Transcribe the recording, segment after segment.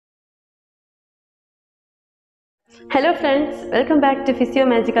Hello friends, welcome back to Physio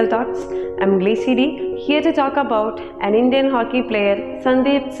Magical Talks. I'm Glacy here to talk about an Indian hockey player,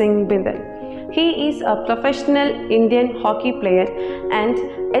 Sandeep Singh Bindal. He is a professional Indian hockey player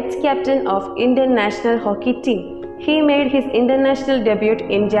and ex-captain of Indian national hockey team. He made his international debut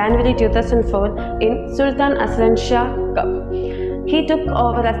in January 2004 in Sultan Aslan Shah Cup. He took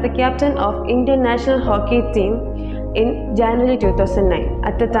over as the captain of Indian national hockey team in January 2009.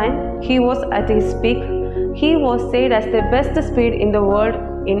 At the time, he was at his peak. He was said as the best speed in the world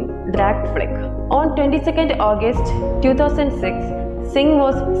in drag flick. On 22nd August 2006, Singh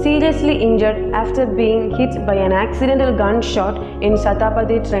was seriously injured after being hit by an accidental gunshot in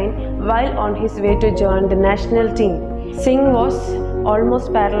Shatabadi train while on his way to join the national team. Singh was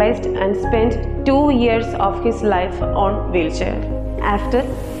almost paralyzed and spent 2 years of his life on wheelchair. After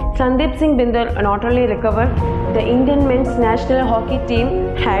Sandeep Singh Bindal not only recovered, the Indian men's national hockey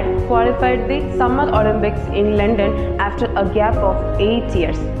team had qualified the Summer Olympics in London after a gap of 8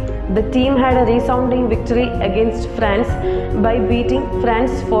 years. The team had a resounding victory against France by beating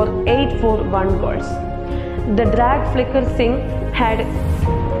France for 8-4-1 goals. The drag flicker Singh had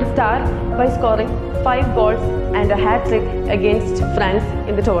starred by scoring 5 goals and a hat-trick against France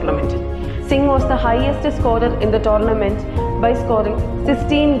in the tournament. Singh was the highest scorer in the tournament by scoring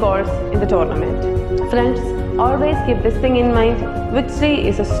 16 goals in the tournament. Friends, always keep this thing in mind: victory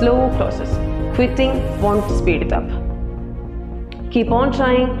is a slow process. Quitting won't speed it up. Keep on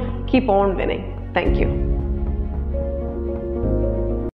trying, keep on winning. Thank you.